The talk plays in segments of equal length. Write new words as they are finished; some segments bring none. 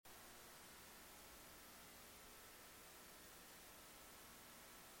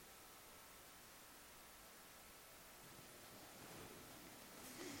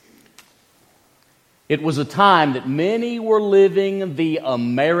It was a time that many were living the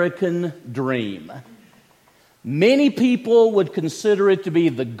American dream. Many people would consider it to be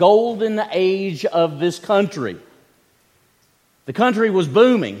the golden age of this country. The country was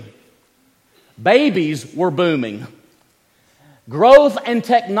booming. Babies were booming. Growth and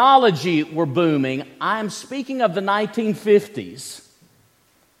technology were booming. I'm speaking of the 1950s.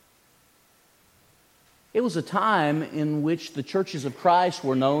 It was a time in which the Churches of Christ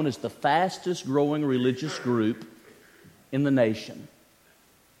were known as the fastest growing religious group in the nation.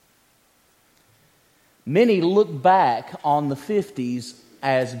 Many look back on the 50s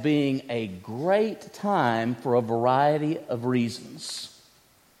as being a great time for a variety of reasons.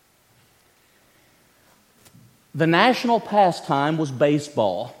 The national pastime was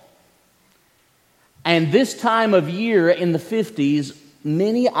baseball. And this time of year in the 50s,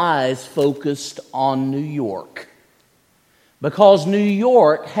 many eyes focused on New York. Because New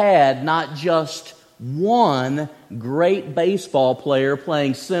York had not just one great baseball player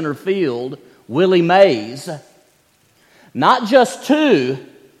playing center field, Willie Mays. Not just two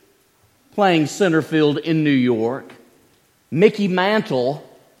playing center field in New York, Mickey Mantle,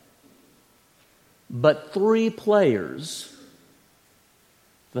 but three players.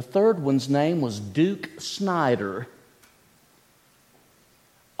 The third one's name was Duke Snider.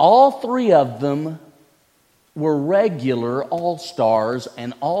 All three of them were regular All-Stars,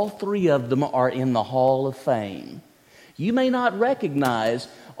 and all three of them are in the Hall of Fame. You may not recognize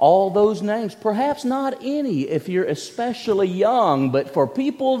all those names, perhaps not any if you're especially young, but for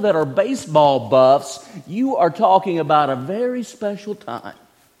people that are baseball buffs, you are talking about a very special time.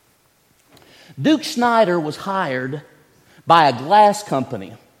 Duke Snider was hired by a glass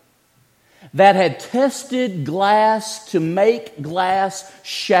company that had tested glass to make glass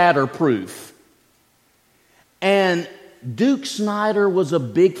shatterproof. And Duke Snider was a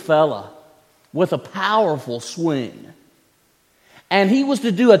big fella with a powerful swing. And he was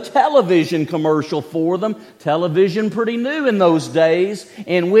to do a television commercial for them, television pretty new in those days,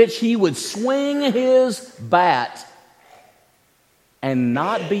 in which he would swing his bat and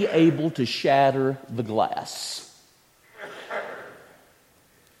not be able to shatter the glass.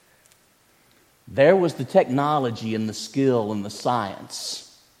 There was the technology and the skill and the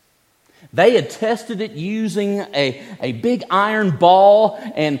science. They had tested it using a big iron ball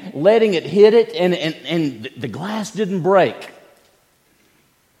and letting it hit it, and the glass didn't break.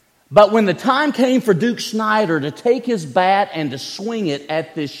 But when the time came for Duke Snider to take his bat and to swing it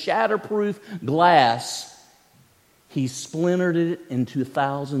at this shatterproof glass, he splintered it into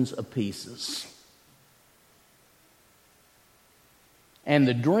thousands of pieces. And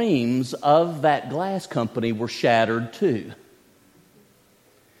the dreams of that glass company were shattered too.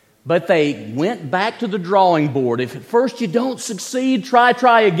 But they went back to the drawing board. If at first you don't succeed,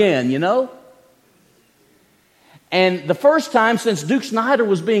 try again, you know? And the first time since Duke Snider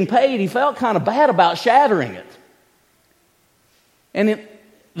was being paid, he felt kind of bad about shattering it. And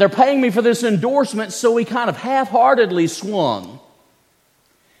they're paying me for this endorsement, so he kind of half-heartedly swung.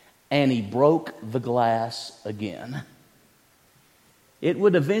 And he broke the glass again. It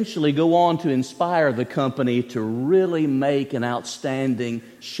would eventually go on to inspire the company to really make an outstanding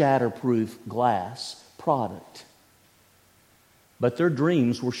shatterproof glass product. But their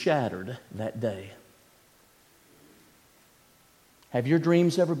dreams were shattered that day. Have your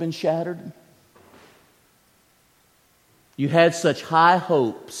dreams ever been shattered? You had such high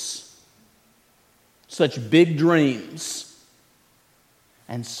hopes, such big dreams,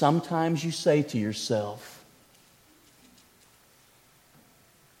 and sometimes you say to yourself,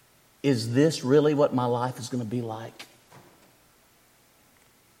 is this really what my life is going to be like?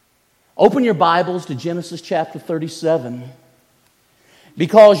 Open your Bibles to Genesis chapter 37.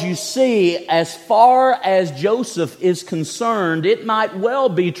 Because you see, as far as Joseph is concerned, it might well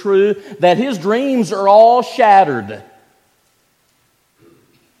be true that his dreams are all shattered.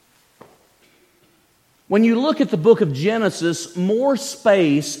 When you look at the book of Genesis, more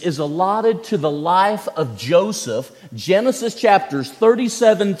space is allotted to the life of Joseph, Genesis chapters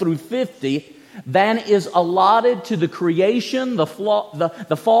 37 through 50, than is allotted to the creation, the fall,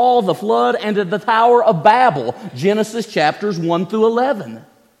 the flood, and to the Tower of Babel, Genesis chapters 1 through 11.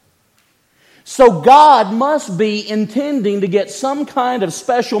 So God must be intending to get some kind of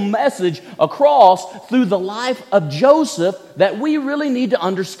special message across through the life of Joseph that we really need to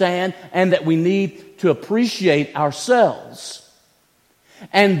understand and that we need to appreciate ourselves.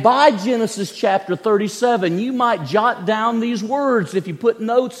 And by Genesis chapter 37, you might jot down these words if you put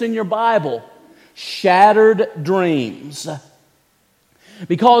notes in your Bible. Shattered dreams.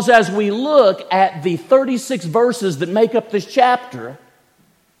 Because as we look at the 36 verses that make up this chapter,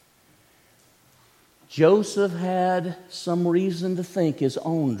 Joseph had some reason to think his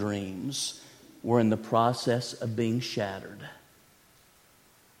own dreams were in the process of being shattered.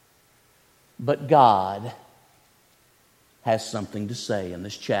 But God has something to say in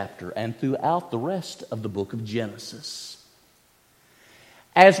this chapter and throughout the rest of the book of Genesis.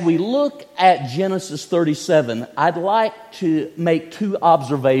 As we look at Genesis 37, I'd like to make two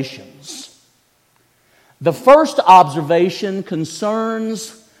observations. The first observation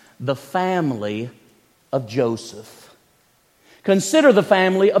concerns the family of Joseph. Consider the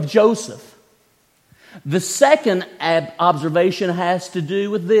family of Joseph. The second observation has to do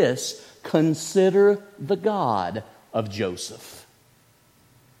with this. Consider the God of Joseph.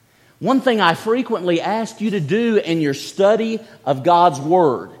 One thing I frequently ask you to do in your study of God's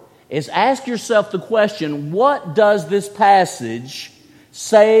Word is ask yourself the question, what does this passage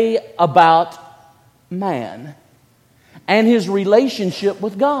say about man and his relationship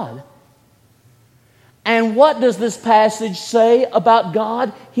with God? And what does this passage say about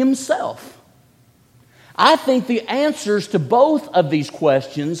God Himself? I think the answers to both of these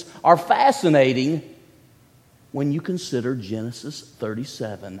questions are fascinating when you consider Genesis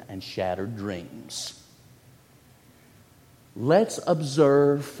 37 and shattered dreams. Let's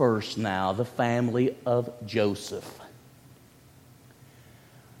observe first now the family of Joseph.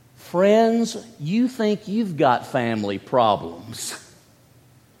 Friends, you think you've got family problems.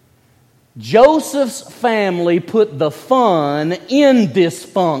 Joseph's family put the fun in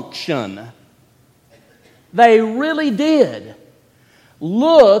dysfunction. They really did.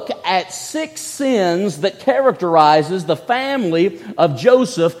 Look at 6 sins that characterizes the family of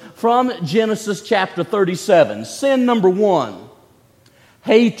Joseph from Genesis chapter 37. Sin number 1,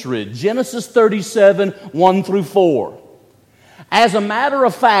 hatred. Genesis 37, 1 through 4. As a matter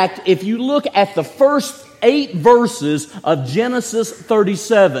of fact, if you look at the first 8 verses of Genesis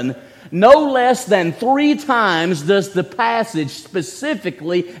 37, no less than 3 times does the passage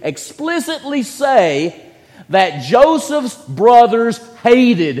specifically, explicitly say that Joseph's brothers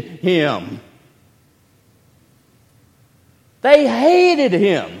hated him. They hated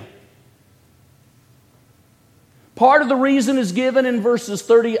him. Part of the reason is given in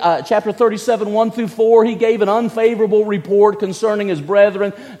chapter 37, 1 through 4. He gave an unfavorable report concerning his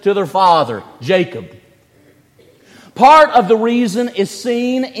brethren to their father, Jacob. Part of the reason is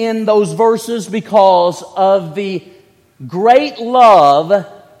seen in those verses because of the great love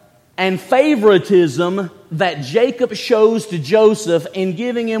and favoritism that Jacob shows to Joseph in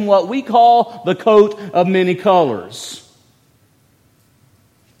giving him what we call the coat of many colors.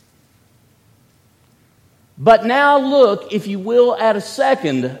 But now look, if you will, at a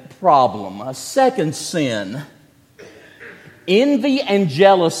second problem, a second sin. Envy and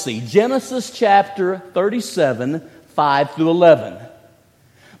jealousy. Genesis chapter 37, 5 through 11.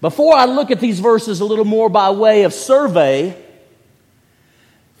 Before I look at these verses a little more by way of survey,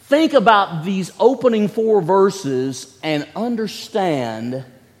 think about these opening 4 verses and understand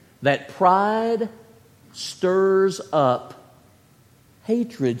that pride stirs up,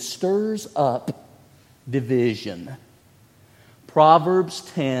 hatred stirs up division. Proverbs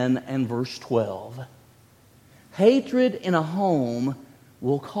 10 and verse 12. Hatred in a home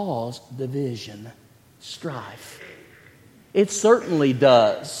will cause division, strife. It certainly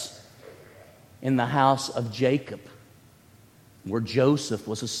does in the house of Jacob, where Joseph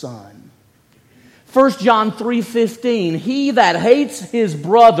was a son. 1 John 3:15, he that hates his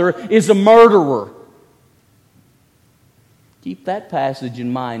brother is a murderer. Keep that passage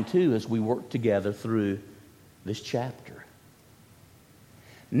in mind too as we work together through this chapter.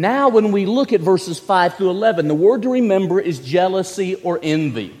 Now when we look at verses 5 through 11, the word to remember is jealousy or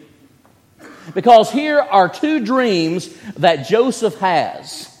envy. Because here are 2 dreams that Joseph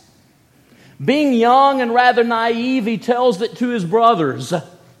has. Being young and rather naive, he tells it to his brothers,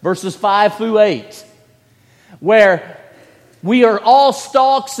 verses 5 through 8, where we are all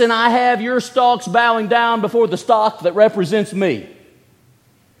stalks and I have your stalks bowing down before the stalk that represents me.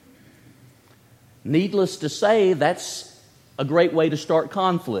 Needless to say, that's a great way to start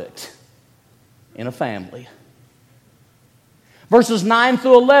conflict in a family. Verses 9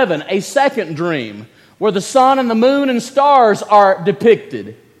 through 11, a second dream where the sun and the moon and stars are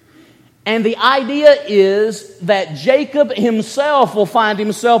depicted. And the idea is that Jacob himself will find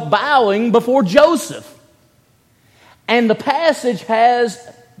himself bowing before Joseph. And the passage has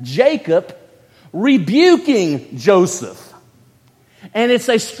Jacob rebuking Joseph. And it's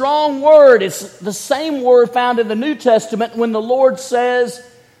a strong word. It's the same word found in the New Testament when the Lord says,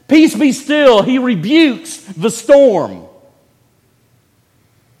 "Peace be still." He rebukes the storm.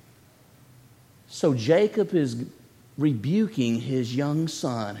 So Jacob is rebuking his young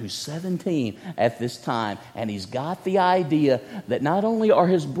son, who's 17 at this time, and he's got the idea that not only are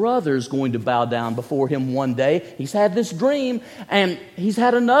his brothers going to bow down before him one day, he's had this dream, and he's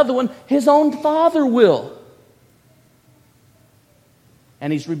had another one, his own father will.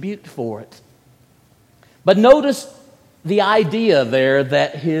 And he's rebuked for it. But notice the idea there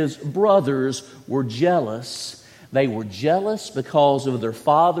that his brothers were jealous. They were jealous because of their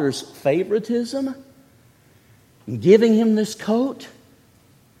father's favoritism, giving him this coat.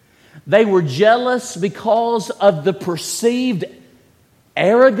 They were jealous because of the perceived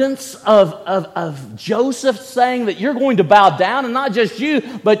arrogance of Joseph, saying that you're going to bow down, and not just you,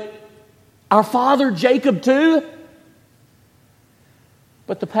 but our father Jacob too.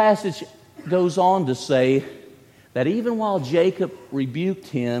 But the passage goes on to say that even while Jacob rebuked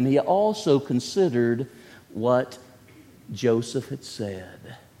him, he also considered what Joseph had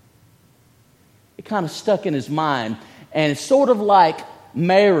said. It kind of stuck in his mind. And it's sort of like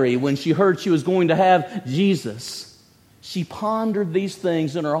Mary when she heard she was going to have Jesus. She pondered these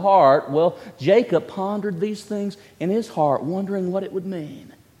things in her heart. Well, Jacob pondered these things in his heart, wondering what it would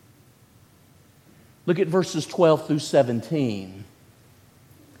mean. Look at verses 12 through 17.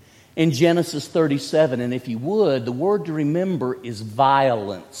 In Genesis 37, and if you would, the word to remember is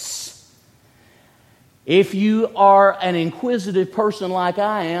violence. If you are an inquisitive person like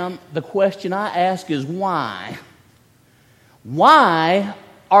I am, the question I ask is why? Why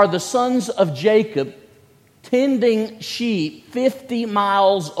are the sons of Jacob tending sheep 50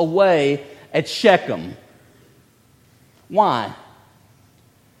 miles away at Shechem? Why?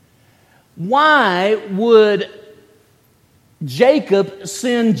 Why would Jacob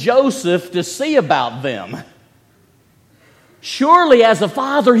send Joseph to see about them? Surely, as a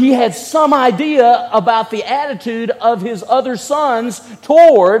father, he had some idea about the attitude of his other sons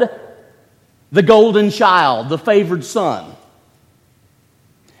toward the golden child, the favored son.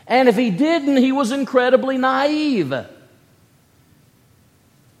 And if he didn't, he was incredibly naive.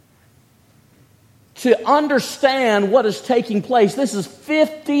 To understand what is taking place, this is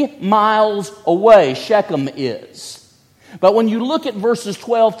 50 miles away, Shechem is. But when you look at verses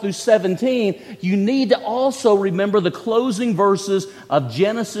 12 through 17, you need to also remember the closing verses of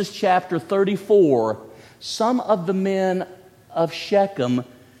Genesis chapter 34. Some of the men of Shechem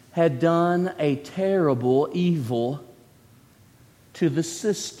had done a terrible evil to the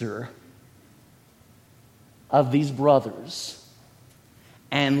sister of these brothers.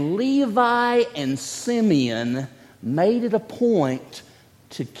 And Levi and Simeon made it a point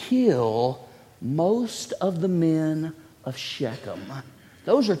to kill most of the men of Shechem.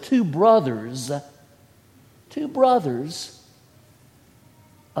 Those are two brothers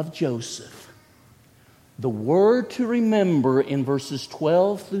of Joseph. The word to remember in verses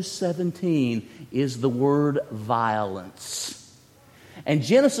 12 through 17 is the word violence. And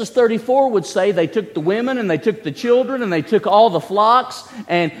Genesis 34 would say they took the women and they took the children and they took all the flocks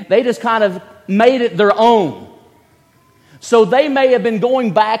and they just kind of made it their own. So they may have been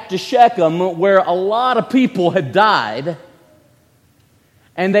going back to Shechem where a lot of people had died,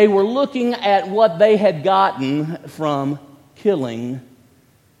 and they were looking at what they had gotten from killing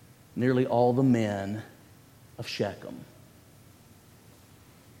nearly all the men of Shechem.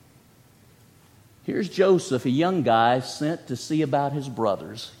 Here's Joseph, a young guy sent to see about his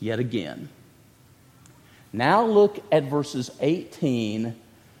brothers yet again. Now look at verses 18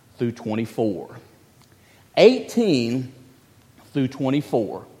 through 24. 18 through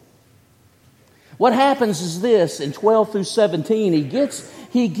 24. What happens is this, in 12 through 17,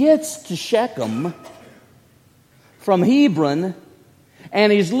 he gets to Shechem from Hebron,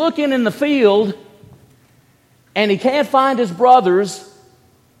 and he's looking in the field, and he can't find his brothers,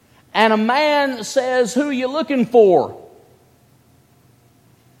 and a man says, "Who are you looking for?"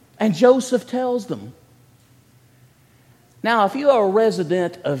 And Joseph tells them. Now, if you are a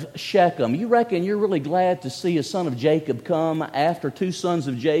resident of Shechem, you reckon you're really glad to see a son of Jacob come after two sons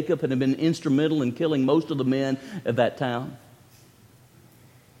of Jacob had been instrumental in killing most of the men of that town?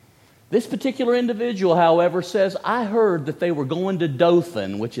 This particular individual, however, says, "I heard that they were going to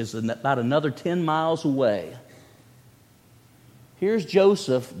Dothan," which is about another 10 miles away. Here's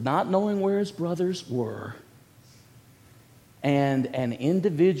Joseph, not knowing where his brothers were, and an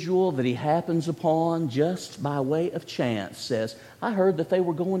individual that he happens upon just by way of chance says, "I heard that they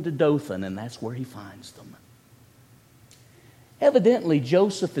were going to Dothan," and that's where he finds them. Evidently,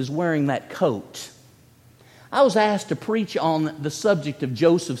 Joseph is wearing that coat. I was asked to preach on the subject of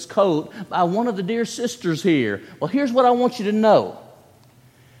Joseph's coat by one of the dear sisters here. Well, here's what I want you to know.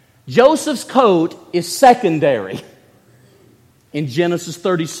 Joseph's coat is secondary in Genesis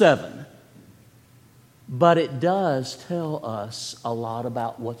 37. but it does tell us a lot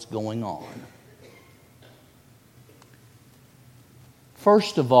about what's going on.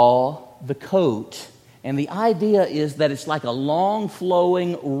 First of all, the coat. And the idea is that it's like a long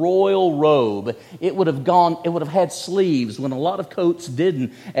flowing royal robe. It would have had sleeves when a lot of coats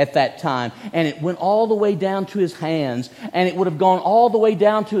didn't at that time. And it went all the way down to his hands. And it would have gone all the way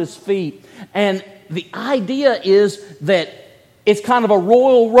down to his feet. And the idea is that it's kind of a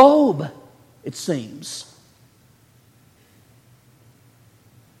royal robe, it seems.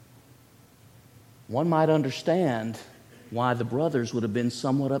 One might understand why the brothers would have been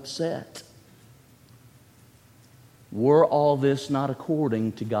somewhat upset. Were all this not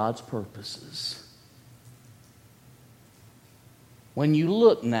according to God's purposes? When you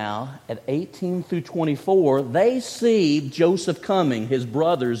look now at 18 through 24, they see Joseph coming, his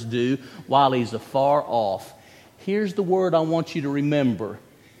brothers do, while he's afar off. Here's the word I want you to remember: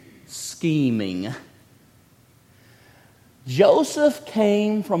 scheming. Joseph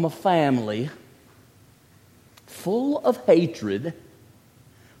came from a family full of hatred,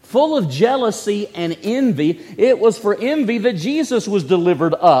 full of jealousy and envy. It was for envy that Jesus was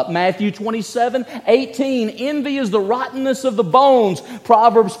delivered up. Matthew 27:18. Envy is the rottenness of the bones.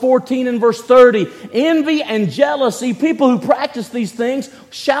 Proverbs 14 and verse 30. Envy and jealousy, people who practice these things,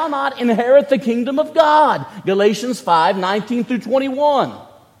 shall not inherit the kingdom of God. Galatians 5:19 through 21.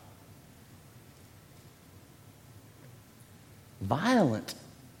 Violent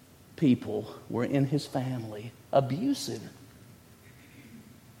people were in his family. Abusive.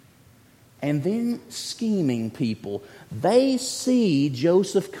 And then scheming people. They see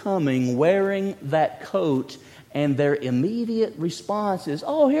Joseph coming wearing that coat, and their immediate response is,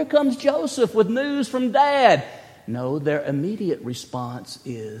 "Oh, here comes Joseph with news from Dad." No, their immediate response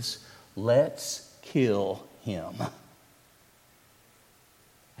is, "Let's kill him."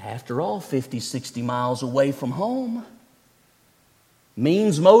 After all, 50, 60 miles away from home.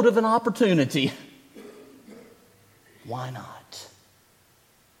 Means, motive, and opportunity. Why not?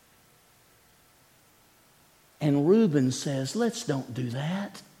 And Reuben says, let's don't do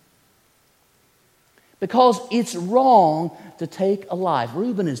that. Because it's wrong to take a life.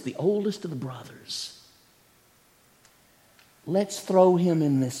 Reuben is the oldest of the brothers. Let's throw him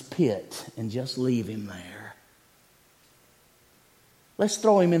in this pit and just leave him there. Let's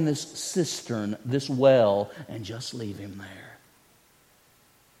throw him in this cistern, this well, and just leave him there.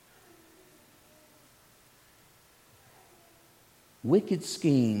 Wicked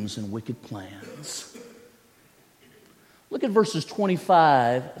schemes and wicked plans. Look at verses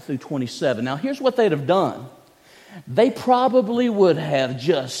 25 through 27. Now, here's what they'd have done. They probably would have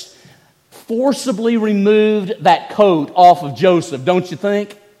just forcibly removed that coat off of Joseph, don't you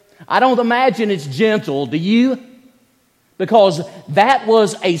think? I don't imagine it's gentle, do you? Because that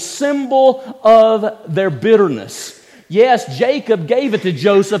was a symbol of their bitterness. Yes, Jacob gave it to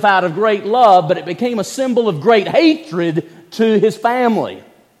Joseph out of great love, but it became a symbol of great hatred to his family.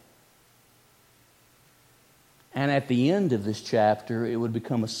 And at the end of this chapter, it would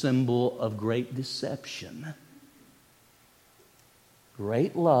become a symbol of great deception.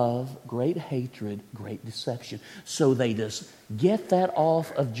 Great love, great hatred, great deception. So they just get that off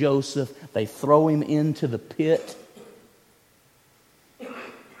of Joseph. They throw him into the pit.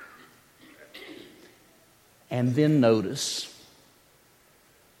 And then notice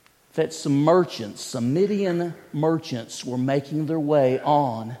that some merchants, some Midian merchants, were making their way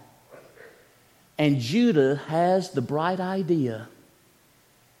on. And Judah has the bright idea.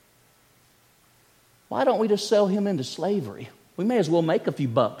 Why don't we just sell him into slavery? We may as well make a few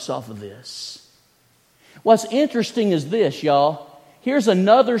bucks off of this. What's interesting is this, y'all. Here's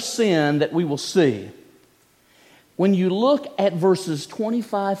another sin that we will see. When you look at verses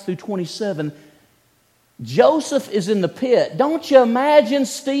 25 through 27, Joseph is in the pit. Don't you imagine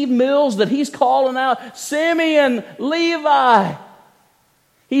Steve Mills that he's calling out, Simeon, Levi.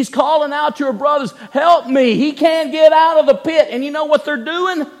 He's calling out to her brothers, help me. He can't get out of the pit. And you know what they're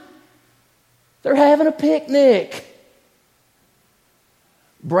doing? They're having a picnic.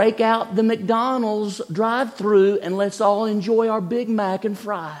 Break out the McDonald's drive-thru and let's all enjoy our Big Mac and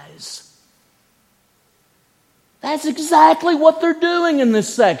fries. That's exactly what they're doing in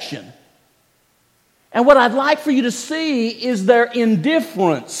this section. And what I'd like for you to see is their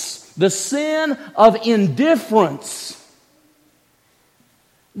indifference, the sin of indifference.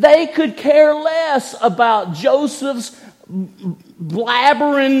 They could care less about Joseph's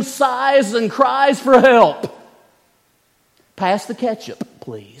blabbering sighs and cries for help. Pass the ketchup,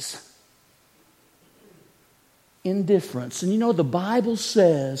 please. indifference. And you know, the Bible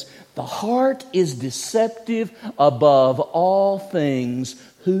says the heart is deceptive above all things.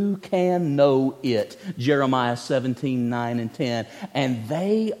 Who can know it? Jeremiah 17:9-10. And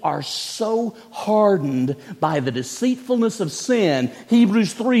they are so hardened by the deceitfulness of sin,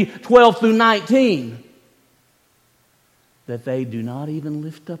 Hebrews 3:12-19, that they do not even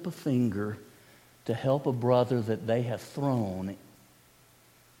lift up a finger to help a brother that they have thrown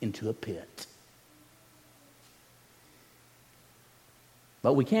into a pit.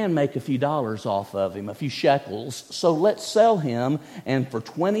 But we can make a few dollars off of him, a few shekels. So let's sell him, and for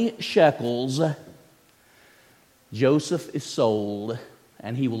 20 shekels, Joseph is sold,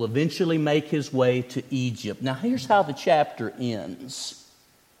 and he will eventually make his way to Egypt. Now here's how the chapter ends.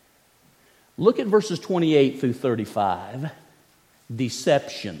 Look at verses 28-35.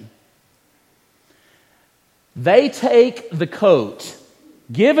 Deception. They take the coat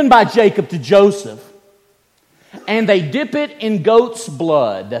given by Jacob to Joseph, and they dip it in goat's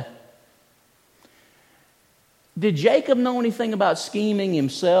blood. Did Jacob know anything about scheming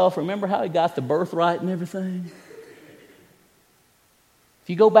himself? Remember how he got the birthright and everything? If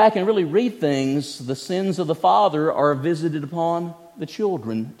you go back and really read things, the sins of the father are visited upon the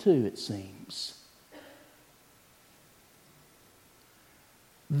children too, it seems.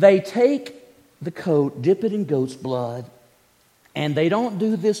 They take the coat, dip it in goat's blood, and they don't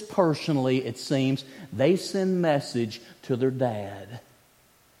do this personally, it seems. They send message to their dad.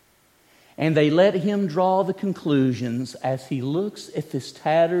 And they let him draw the conclusions as he looks at this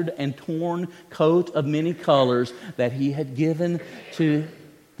tattered and torn coat of many colors that he had given to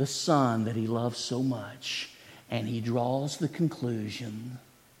the son that he loved so much. And he draws the conclusion: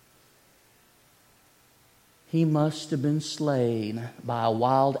 he must have been slain by a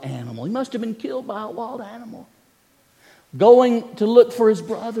wild animal. He must have been killed by a wild animal, going to look for his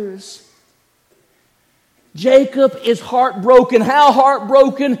brothers. Jacob is heartbroken. How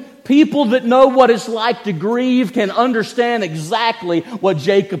heartbroken? People that know what it's like to grieve can understand exactly what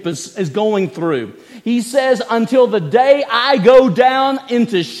Jacob is going through. He says, until the day I go down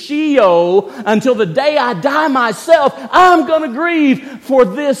into Sheol, until the day I die myself, I'm going to grieve for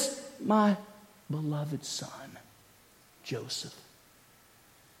this, my beloved son, Joseph.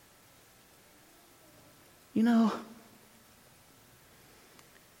 You know,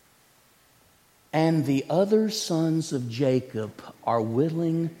 and the other sons of Jacob are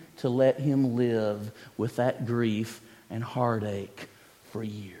willing to let him live with that grief and heartache for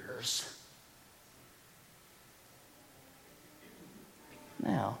years.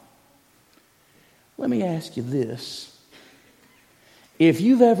 Now, let me ask you this. If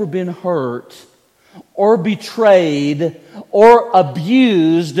you've ever been hurt or betrayed or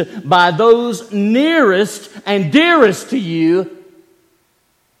abused by those nearest and dearest to you,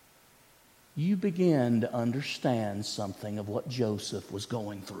 you begin to understand something of what Joseph was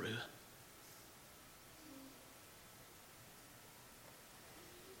going through.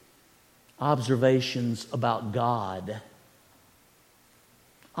 Observations about God.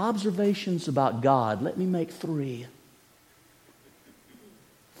 Observations about God. Let me make 3.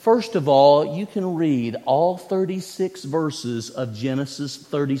 First of all, you can read all 36 verses of Genesis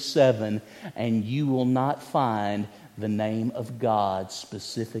 37, and you will not find the name of God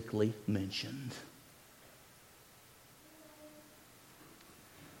specifically mentioned.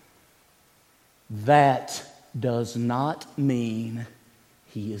 That does not mean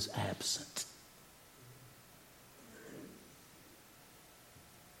he is absent.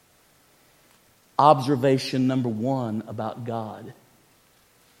 Observation number 1 about God.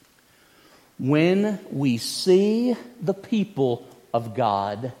 When we see the people of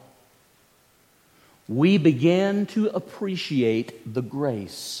God, we begin to appreciate the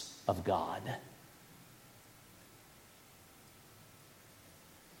grace of God.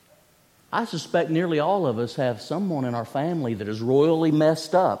 I suspect nearly all of us have someone in our family that is royally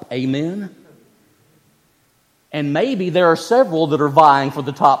messed up. Amen? And maybe there are several that are vying for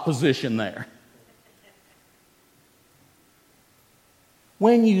the top position there.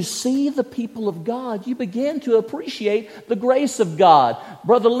 When you see the people of God, you begin to appreciate the grace of God.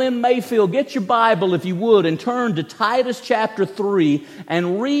 Brother Lynn Mayfield, get your Bible if you would and turn to Titus chapter 3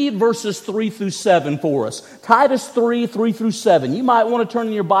 and read verses 3 through 7 for us. Titus 3, 3 through 7. You might want to turn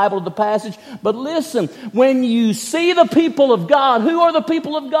in your Bible to the passage, but listen, when you see the people of God, who are the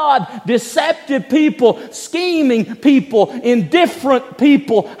people of God? Deceptive people, scheming people, indifferent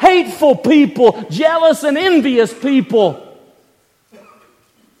people, hateful people, jealous and envious people.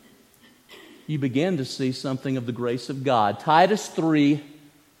 You begin to see something of the grace of God. Titus 3,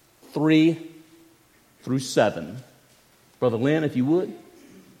 3 through 7. Brother Lynn, if you would.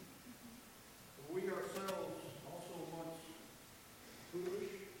 We ourselves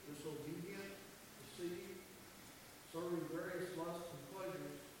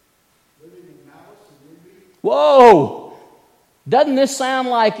Whoa! Doesn't this sound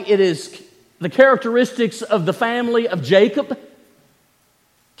like it is the characteristics of the family of Jacob?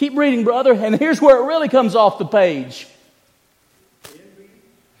 Keep reading, brother, and here's where it really comes off the page. Envy,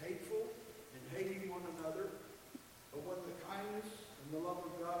 hateful, and hating one another. But when the kindness and the love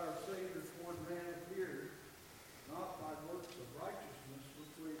of God our Savior toward man appeared, not by works of righteousness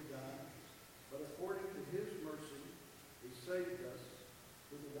which we have done, but according to his mercy, he saved us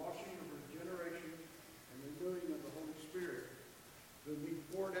through the washing of regeneration and renewing of the Holy Spirit, whom he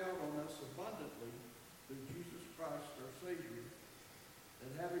poured out on us abundantly through Jesus Christ our Savior,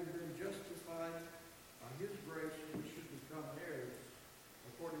 that having been justified by his grace, we should become heirs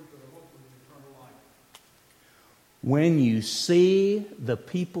according to the hope of eternal life. When you see the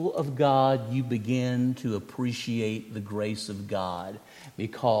people of God, you begin to appreciate the grace of God,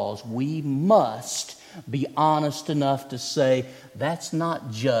 because we must be honest enough to say that's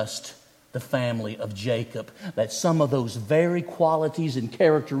not just the family of Jacob, that some of those very qualities and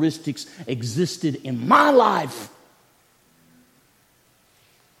characteristics existed in my life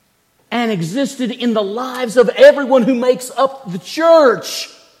and existed in the lives of everyone who makes up the church.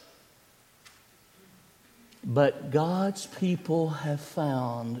 But God's people have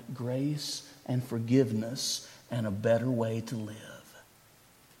found grace and forgiveness and a better way to live.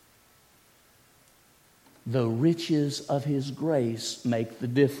 The riches of His grace make the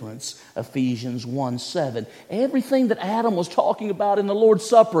difference. Ephesians 1:7. Everything that Adam was talking about in the Lord's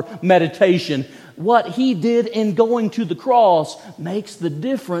Supper meditation, what he did in going to the cross, makes the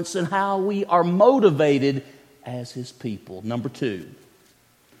difference in how we are motivated as His people. Number 2.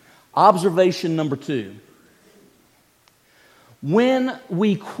 Observation number 2. When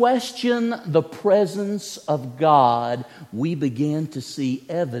we question the presence of God, we begin to see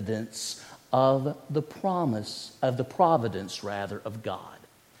evidence of the providence of God.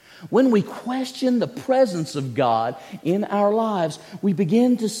 When we question the presence of God in our lives, we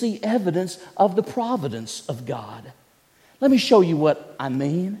begin to see evidence of the providence of God. Let me show you what I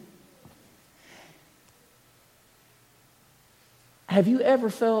mean. Have you ever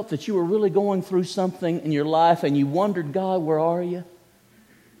felt that you were really going through something in your life and you wondered, God, where are you?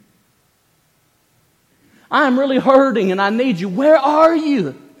 I'm really hurting and I need you. Where are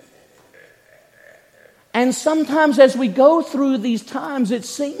you? And sometimes as we go through these times, it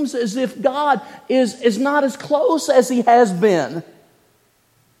seems as if God is not as close as He has been.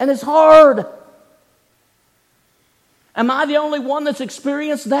 And it's hard. Am I the only one that's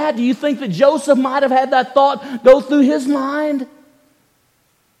experienced that? Do you think that Joseph might have had that thought go through his mind?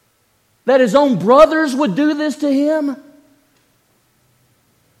 That his own brothers would do this to him?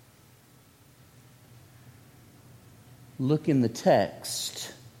 Look in the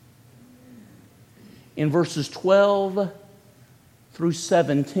text. In verses 12 through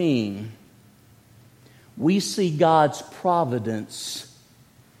 17, we see God's providence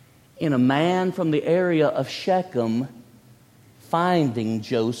in a man from the area of Shechem finding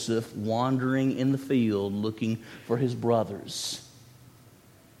Joseph wandering in the field looking for his brothers.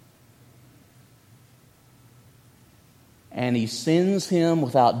 And he sends him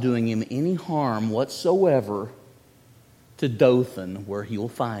without doing him any harm whatsoever to Dothan, where he will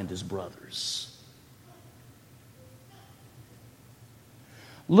find his brothers.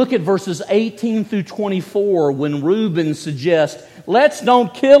 Look at verses 18 through 24 when Reuben suggests, let's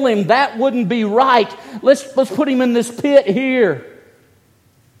don't kill him. That wouldn't be right. Let's put him in this pit here.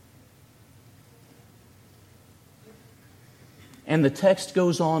 And the text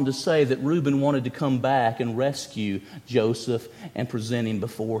goes on to say that Reuben wanted to come back and rescue Joseph and present him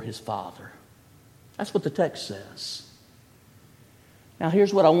before his father. That's what the text says. Now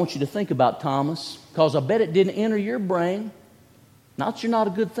here's what I want you to think about, Thomas, because I bet it didn't enter your brain. Not that you're not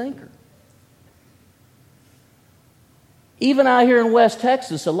a good thinker. Even out here in West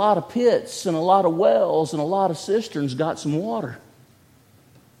Texas, a lot of pits and a lot of wells and a lot of cisterns got some water.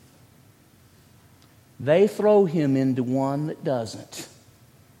 They throw him into one that doesn't.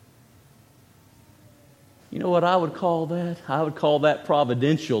 You know what I would call that? I would call that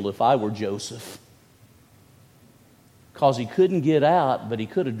providential if I were Joseph. Because he couldn't get out, but he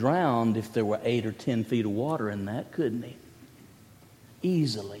could have drowned if there were 8 or 10 feet of water in that, couldn't he?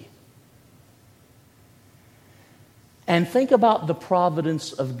 Easily. And think about the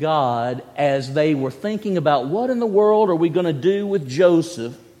providence of God as they were thinking about what in the world are we going to do with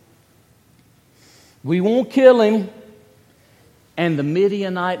Joseph. We won't kill him. And the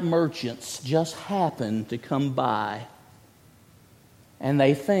Midianite merchants just happen to come by. And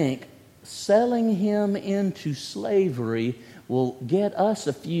they think selling him into slavery will get us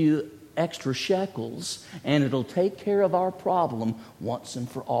a few extra shekels, and it'll take care of our problem once and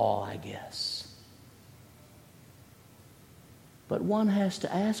for all, I guess. But one has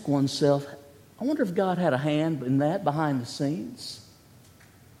to ask oneself, I wonder if God had a hand in that behind the scenes.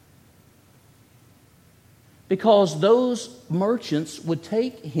 Because those merchants would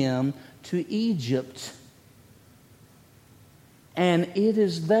take him to Egypt. And it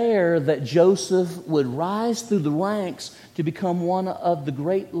is there that Joseph would rise through the ranks to become one of the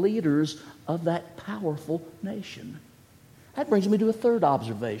great leaders of that powerful nation. That brings me to a third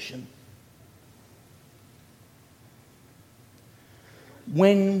observation.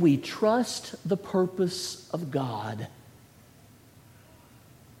 When we trust the purpose of God,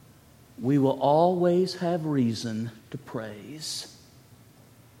 we will always have reason to praise.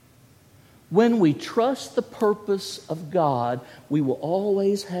 When we trust the purpose of God, we will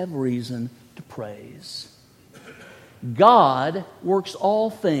always have reason to praise. God works all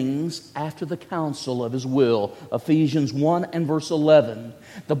things after the counsel of His will. Ephesians 1 and verse 11.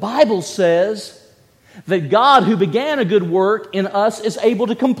 The Bible says that God who began a good work in us is able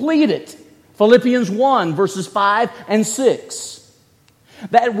to complete it. Philippians 1 verses 5 and 6.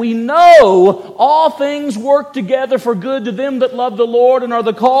 That we know all things work together for good to them that love the Lord and are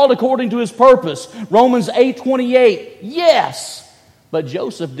the called according to His purpose. Romans 8:28. Yes, but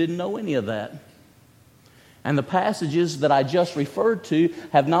Joseph didn't know any of that. And the passages that I just referred to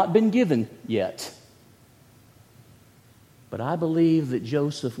have not been given yet. But I believe that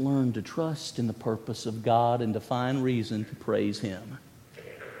Joseph learned to trust in the purpose of God and to find reason to praise Him.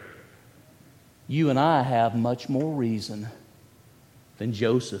 You and I have much more reason than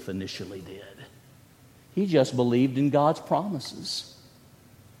Joseph initially did. He just believed in God's promises.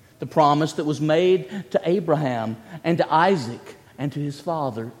 The promise that was made to Abraham and to Isaac and to his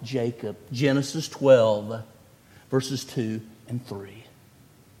father Jacob. Genesis 12, verses 2 and 3.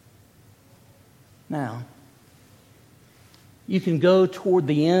 Now, you can go toward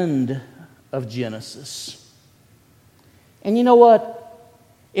the end of Genesis. And you know what?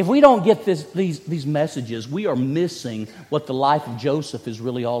 If we don't get these messages, we are missing what the life of Joseph is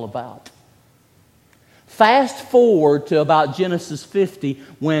really all about. Fast forward to about Genesis 50,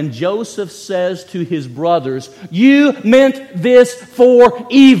 when Joseph says to his brothers, "You meant this for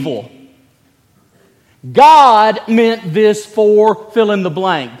evil. God meant this for," fill in the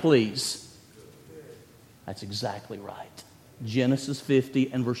blank, please. That's exactly right. Genesis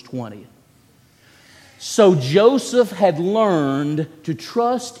 50 and verse 20. So Joseph had learned to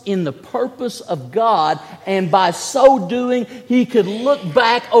trust in the purpose of God, and by so doing, he could look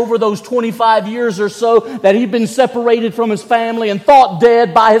back over those 25 years or so that he'd been separated from his family and thought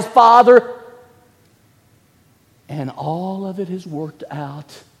dead by his father. And all of it has worked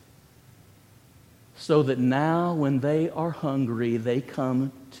out so that now when they are hungry, they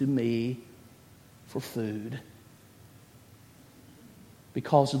come to me for food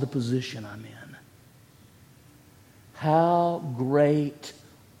because of the position I'm in. How great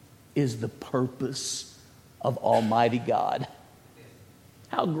is the purpose of Almighty God?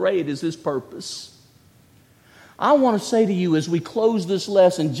 How great is His purpose? I want to say to you as we close this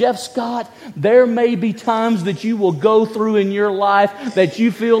lesson, Jeff Scott, there may be times that you will go through in your life that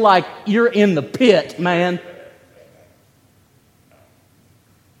you feel like you're in the pit, man.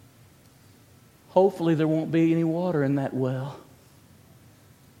 Hopefully there won't be any water in that well.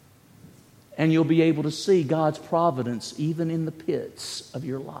 And you'll be able to see God's providence even in the pits of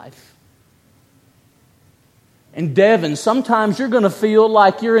your life. And Devin, sometimes you're going to feel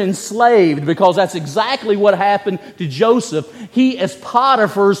like you're enslaved, because that's exactly what happened to Joseph. He is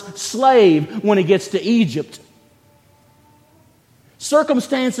Potiphar's slave when he gets to Egypt.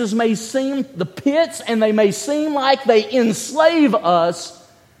 Circumstances may seem the pits, and they may seem like they enslave us,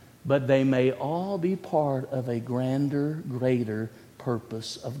 but they may all be part of a grander, greater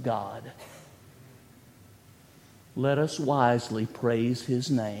purpose of God. Let us wisely praise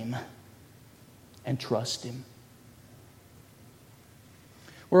His name and trust Him.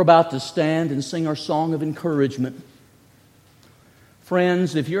 We're about to stand and sing our song of encouragement.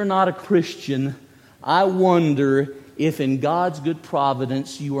 Friends, if you're not a Christian, I wonder if in God's good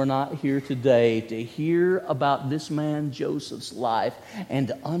providence you are not here today to hear about this man Joseph's life and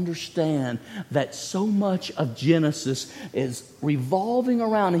to understand that so much of Genesis is revolving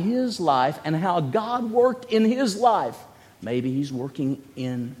around his life and how God worked in his life. Maybe He's working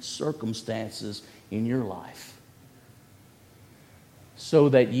in circumstances in your life so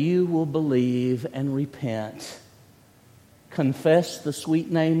that you will believe and repent, confess the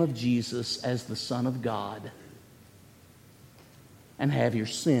sweet name of Jesus as the Son of God, and have your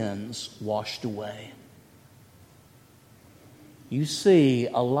sins washed away. You see,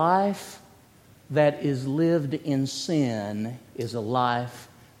 a life that is lived in sin is a life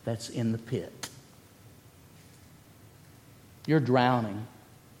that's in the pit. You're drowning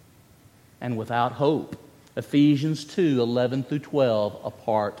and without hope. Ephesians 2:11 through 12,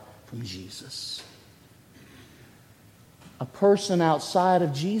 apart from Jesus. A person outside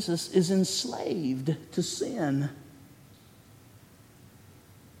of Jesus is enslaved to sin.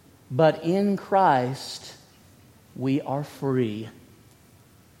 But in Christ, we are free.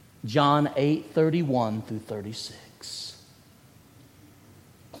 John 8:31 through 36.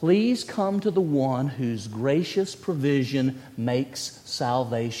 Please come to the one whose gracious provision makes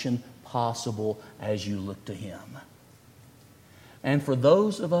salvation possible as you look to Him. And for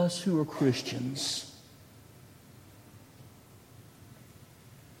those of us who are Christians,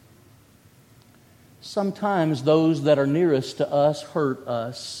 sometimes those that are nearest to us hurt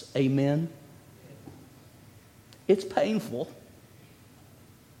us. Amen? It's painful.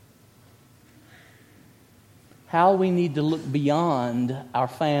 How we need to look beyond our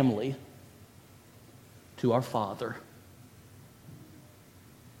family to our Father.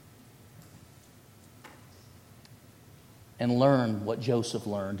 And learn what Joseph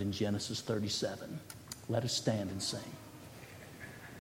learned in Genesis 37. Let us stand and sing.